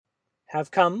Have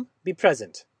come, be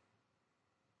present.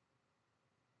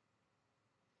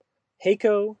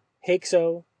 Heiko,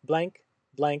 Hakeso, blank,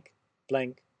 blank,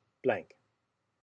 blank, blank.